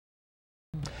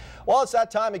Well, it's that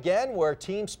time again where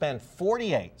teams spend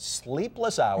 48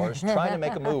 sleepless hours trying to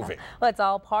make a movie. Well, it's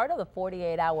all part of the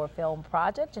 48-hour film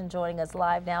project, and joining us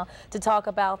live now to talk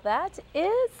about that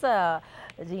is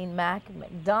G.M.A.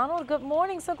 McDonald. Good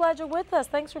morning. So glad you're with us.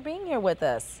 Thanks for being here with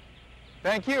us.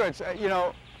 Thank you. It's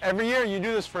every year you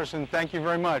do this for us, and thank you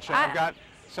very much. And I've got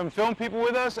some film people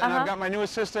with us, and I've got my new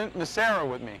assistant, Miss Sarah,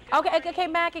 with me. Okay,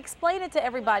 Mac, explain it to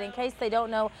everybody in case they don't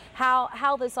know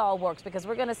how this all works, because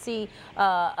we're going to see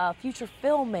future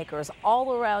filmmakers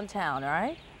all around town, all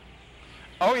right?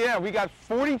 Oh, yeah, we got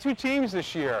 42 teams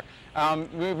this year.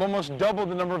 We've almost doubled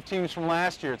the number of teams from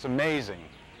last year. It's amazing.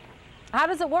 How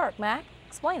does it work, Mac?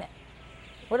 Explain it.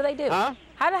 What do they do? Huh?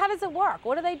 How does it work?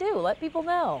 What do they do? Let people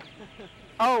know.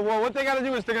 Oh, well, what they got to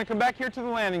do is they're going to come back here to the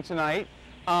landing tonight.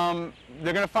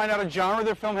 They're going to find out a genre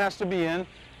their film has to be in,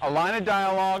 a line of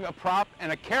dialogue, a prop,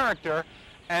 and a character,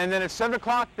 and then at 7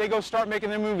 o'clock they go start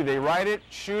making their movie. They write it,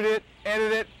 shoot it,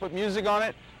 edit it, put music on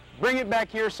it, bring it back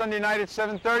here Sunday night at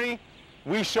 7:30.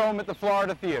 We show them at the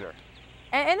Florida Theater.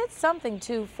 And it's something,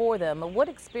 too, for them. What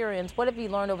experience, what have you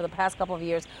learned over the past couple of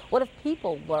years? What have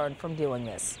people learned from doing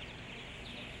this?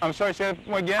 I'm sorry, say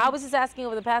that again? I was just asking,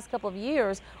 over the past couple of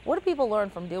years, what do people learn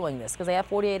from doing this? Because they have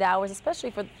 48 hours, especially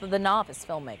for the novice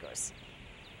filmmakers.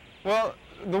 Well,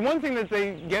 the one thing that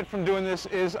they get from doing this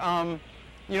is,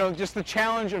 just the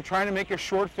challenge of trying to make a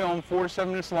short film 4 to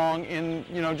 7 minutes long in,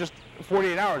 just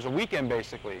 48 hours, a weekend,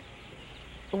 basically.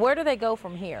 Where do they go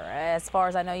from here? As far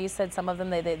as I know, you said some of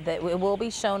them it will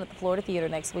be shown at the Florida Theater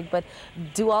next week. But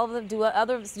do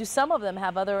some of them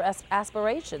have other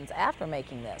aspirations after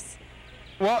making this?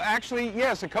 Well, actually,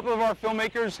 yes. A couple of our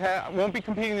filmmakers won't be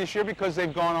competing this year because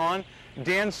they've gone on.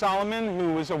 Dan Solomon,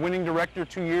 who was a winning director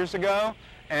 2 years ago,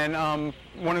 and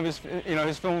one of his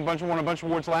film won a bunch of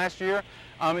awards last year,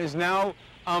 is now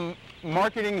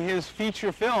marketing his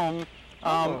feature film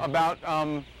about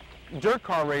dirt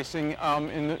car racing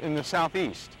in the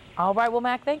Southeast. All right, well,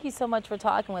 Mac, thank you so much for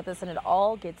talking with us, and it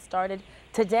all gets started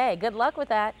today. Good luck with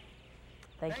that.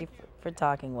 Thank you for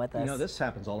talking with us. You know, this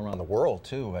happens all around the world,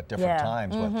 too, at different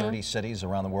times. What, 30 cities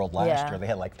around the world last year? They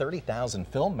had like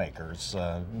 30,000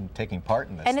 filmmakers taking part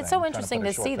in this And it's so interesting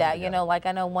to see that, like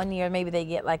I know one year maybe they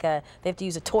get like they have to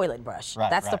use a toilet brush. Right,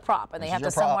 That's the prop, and they have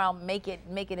to somehow make it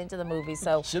into the movie.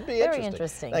 So should be very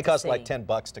interesting. It costs like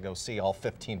 $10 to go see all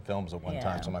 15 films at one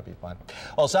time, so it might be fun.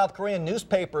 Well, South Korean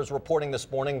newspapers reporting this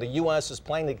morning the U.S. is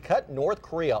planning to cut North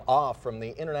Korea off from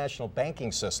the international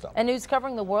banking system. And news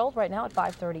covering the world right now at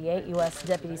 5:38, U.S.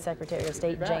 Deputy Secretary of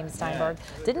State James Steinberg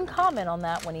didn't comment on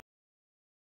that when he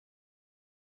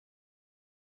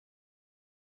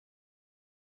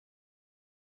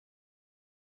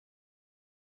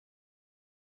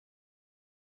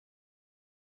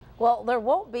Well, there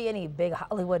won't be any big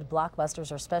Hollywood blockbusters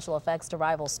or special effects to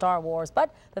rival Star Wars,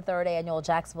 but the third annual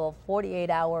Jacksonville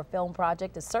 48-hour film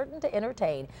project is certain to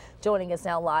entertain. Joining us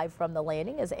now live from the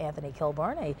landing is Anthony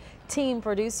Kilburn, a team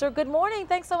producer. Good morning.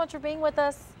 Thanks so much for being with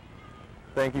us.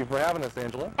 Thank you for having us,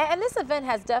 Angela. And this event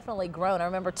has definitely grown. I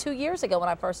remember 2 years ago when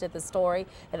I first did this story,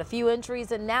 had a few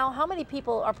entries, and now how many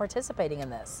people are participating in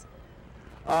this?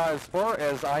 As far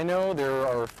as I know, there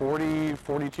are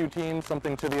 42 teams,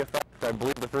 something to the effect. I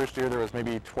believe the first year there was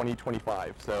maybe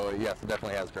 25. So yes, it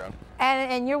definitely has grown.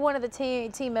 And you're one of the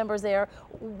team members there.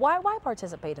 Why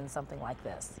participate in something like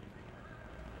this?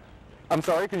 I'm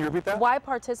sorry, can you repeat that? Why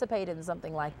participate in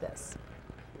something like this?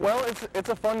 Well, it's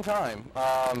a fun time.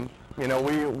 We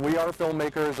are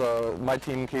filmmakers. My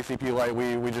team, KCP Light,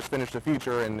 we just finished a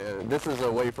feature, and this is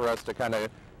a way for us to kind of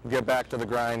get back to the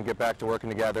grind, get back to working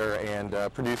together, and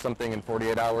produce something in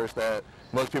 48 hours that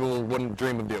most people wouldn't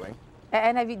dream of doing.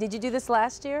 And did you do this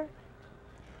last year?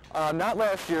 Not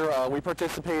last year. We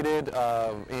participated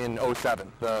in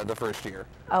 07, the first year.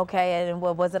 Okay, and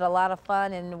was it a lot of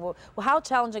fun? And how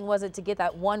challenging was it to get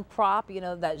that one prop,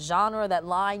 that genre, that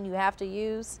line you have to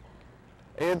use?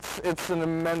 It's an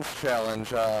immense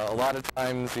challenge. A lot of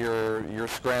times you're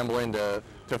scrambling to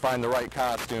find the right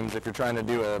costumes. If you're trying to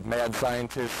do a mad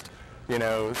scientist,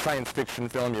 science fiction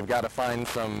film, you've got to find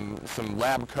some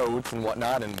lab coats and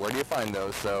whatnot, and where do you find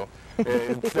those? So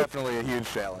it's definitely a huge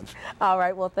challenge. All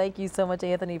right, well, thank you so much,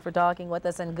 Anthony, for talking with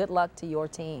us, and good luck to your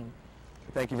team.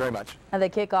 Thank you very much. And the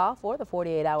kickoff for the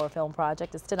 48-hour film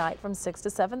project is tonight from 6 to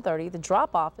 7:30. The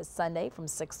drop-off is Sunday from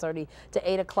 6:30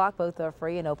 to 8 o'clock. Both are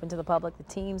free and open to the public. The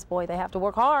teams, boy, they have to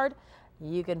work hard.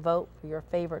 You can vote for your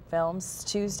favorite films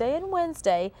Tuesday and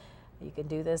Wednesday. You can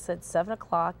do this at 7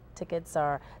 o'clock. Tickets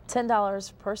are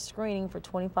 $10 per screening for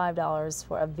 $25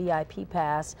 for a VIP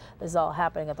pass. This is all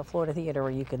happening at the Florida Theater,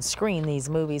 where you can screen these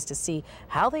movies to see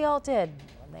how they all did.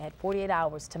 They had 48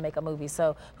 hours to make a movie.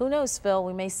 So who knows, Phil,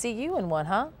 we may see you in one,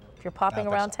 huh? if you're popping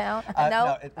around so. town?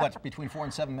 No, what, between 4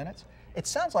 and 7 minutes? It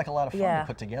sounds like a lot of fun to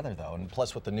put together, though, and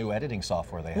plus with the new editing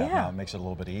software they have now, it makes it a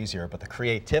little bit easier, but the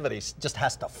creativity just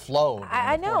has to flow.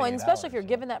 I know, and especially if you're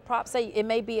given that prop, say it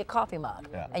may be a coffee mug,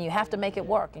 and you have to make it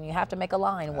work, and you have to make a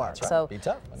line work. That's right. So, be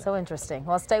tough, so interesting.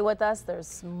 Well, stay with us.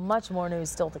 There's much more news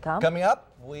still to come. Coming up,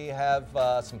 we have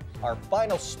our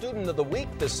final student of the week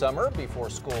this summer before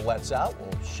school lets out.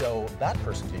 We'll show that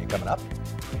person to you coming up.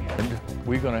 And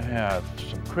we're going to have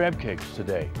some crab cakes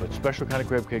today, but special kind of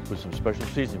crab cake with some special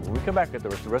seasoning. When we come back, get the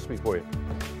recipe for you.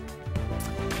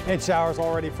 And showers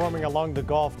already forming along the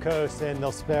Gulf Coast, and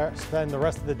they'll spend the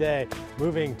rest of the day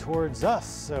moving towards us.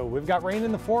 So we've got rain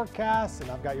in the forecast, and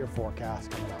I've got your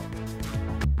forecast coming up.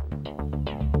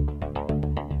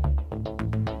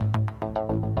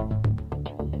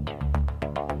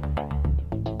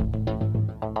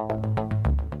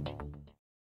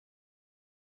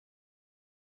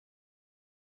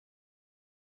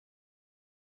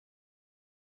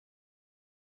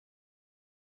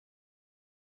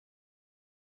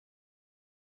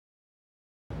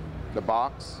 The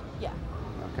box? Yeah.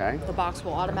 Okay. The box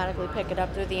will automatically pick it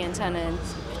up through the antenna and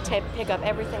pick up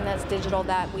everything that's digital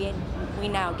that we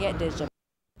now get digital.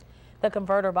 The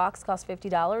converter box costs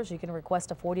 $50. You can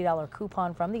request a $40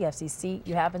 coupon from the FCC.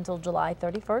 You have until July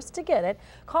 31st to get it.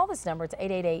 Call this number. It's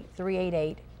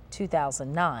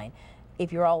 888-388-2009.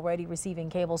 If you're already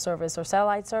receiving cable service or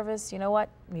satellite service, you know what?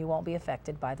 You won't be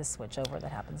affected by the switchover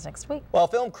that happens next week. Well,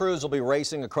 film crews will be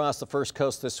racing across the First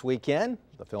Coast this weekend.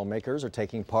 The filmmakers are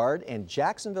taking part in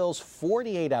Jacksonville's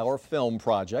 48-hour film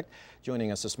project.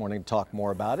 Joining us this morning to talk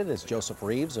more about it is Joseph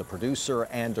Reaves, a producer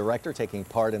and director taking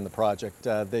part in the project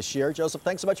this year. Joseph,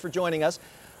 thanks so much for joining us.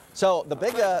 So the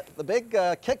big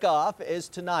kickoff is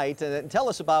tonight, and tell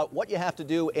us about what you have to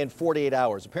do in 48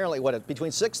 hours. Apparently, what between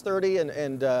 6:30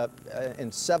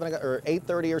 and 7 or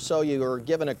 8:30 or so, you are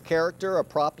given a character, a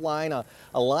prop line, a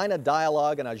line of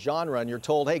dialogue, and a genre, and you're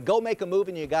told, "Hey, go make a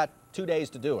movie," and you got 2 days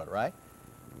to do it, right?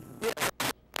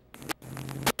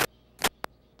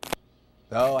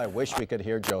 Oh, I wish we could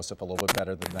hear Joseph a little bit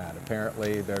better than that.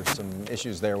 Apparently, there's some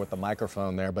issues there with the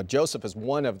microphone there. But Joseph is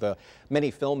one of the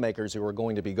many filmmakers who are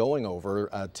going to be going over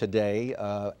today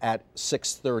at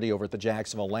 6:30 over at the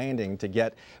Jacksonville Landing to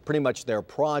get pretty much their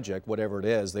project, whatever it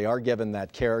is. They are given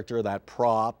that character, that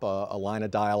prop, a line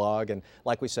of dialogue, and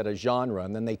like we said, a genre.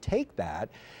 And then they take that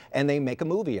and they make a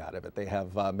movie out of it. They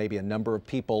have maybe a number of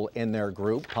people in their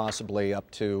group, possibly up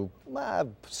to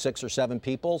 6 or 7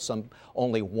 people, some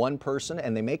only one person,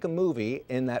 and they make a movie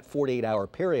in that 48-hour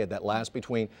period that lasts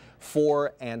between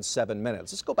 4 and 7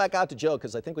 minutes. Let's go back out to Joe,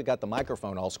 because I think we got the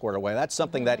microphone all squared away. That's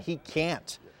something that he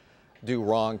can't do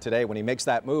wrong today when he makes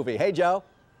that movie. Hey, Joe,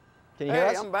 can you hear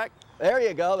us? Hey, I'm back. There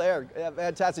you go, there.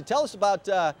 Fantastic. Tell us about,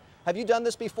 have you done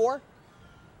this before?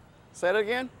 Say it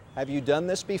again? Have you done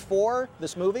this before,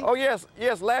 this movie? Oh, yes.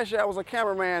 Yes, last year I was a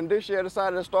cameraman. This year I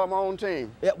decided to start my own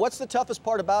team. Yeah, what's the toughest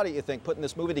part about it, you think, putting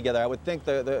this movie together? I would think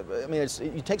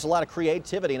it takes a lot of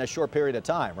creativity in a short period of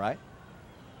time, right?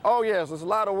 Oh, yes. It's a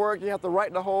lot of work. You have to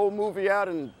write the whole movie out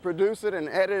and produce it and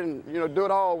edit and, do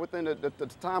it all within the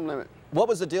time limit. What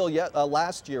was the deal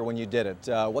last year when you did it?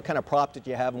 What kind of prop did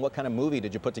you have and what kind of movie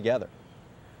did you put together?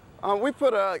 We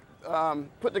put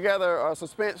together a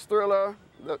suspense thriller.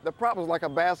 The prop was like a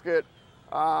basket,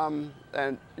 and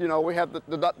we had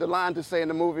the line to say in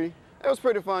the movie. It was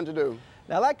pretty fun to do.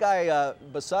 Now that guy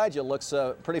beside you looks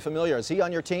pretty familiar. Is he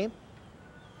on your team?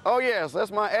 Oh yes,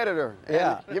 that's my editor.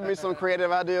 And give me some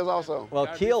creative ideas also. Well,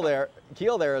 Keel there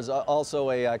is also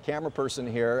a camera person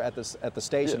here at the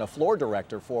station, a floor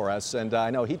director for us, and I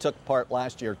know he took part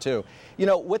last year too.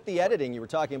 With the editing, you were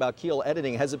talking about Keel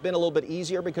editing. Has it been a little bit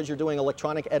easier because you're doing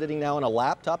electronic editing now on a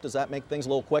laptop? Does that make things a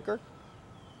little quicker?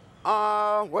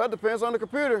 Well, it depends on the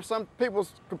computer. Some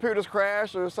people's computers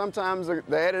crash, or sometimes the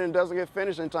editing doesn't get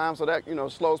finished in time, so that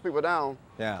slows people down.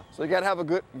 Yeah. So you got to have a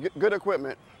good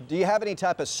equipment. Do you have any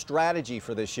type of strategy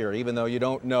for this year, even though you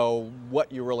don't know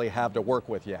what you really have to work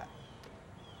with yet?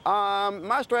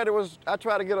 My strategy was I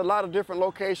try to get a lot of different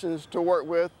locations to work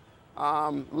with,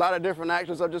 a lot of different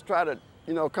actors. I just try to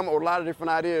come up with a lot of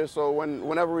different ideas. So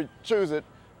whenever we choose it,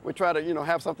 we try to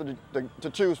have something to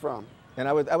choose from. And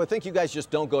I would think you guys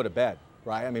just don't go to bed,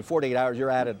 right? I mean, 48 hours, you're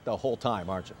at it the whole time,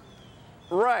 aren't you?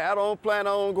 Right. I don't plan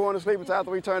on going to sleep until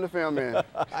after we turn the film in.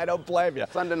 I don't blame you.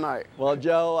 Sunday night. Well,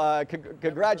 Joe,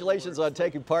 congratulations on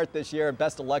taking part this year, and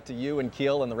best of luck to you and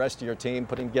Keel and the rest of your team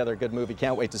putting together a good movie.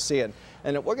 Can't wait to see it.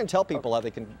 And we're going to tell people how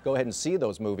they can go ahead and see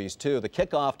those movies, too. The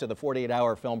kickoff to the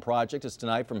 48-hour film project is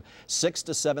tonight from 6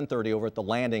 to 7:30 over at the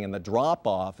Landing, and the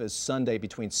drop-off is Sunday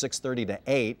between 6:30 to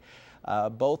 8.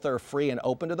 Both are free and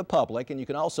open to the public, and you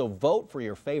can also vote for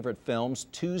your favorite films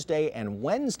Tuesday and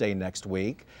Wednesday next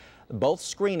week. Both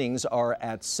screenings are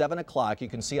at 7 o'clock. You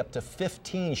can see up to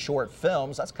 15 short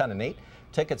films. That's kind of neat.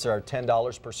 Tickets are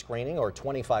 $10 per screening or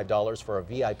 $25 for a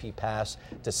VIP pass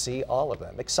to see all of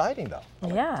them. Exciting, though.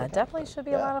 Yeah, it definitely should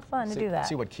be a lot of fun to do that.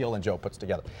 See what Keel and Joe puts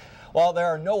together. Well, there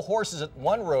are no horses at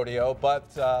one rodeo, but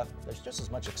there's just as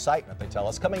much excitement, they tell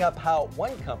us. Coming up, how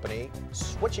one company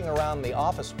switching around the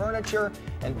office furniture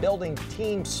and building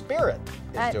team spirit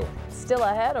is doing. Still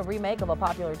ahead, a remake of a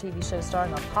popular TV show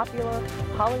starring a popular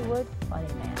Hollywood funny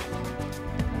man.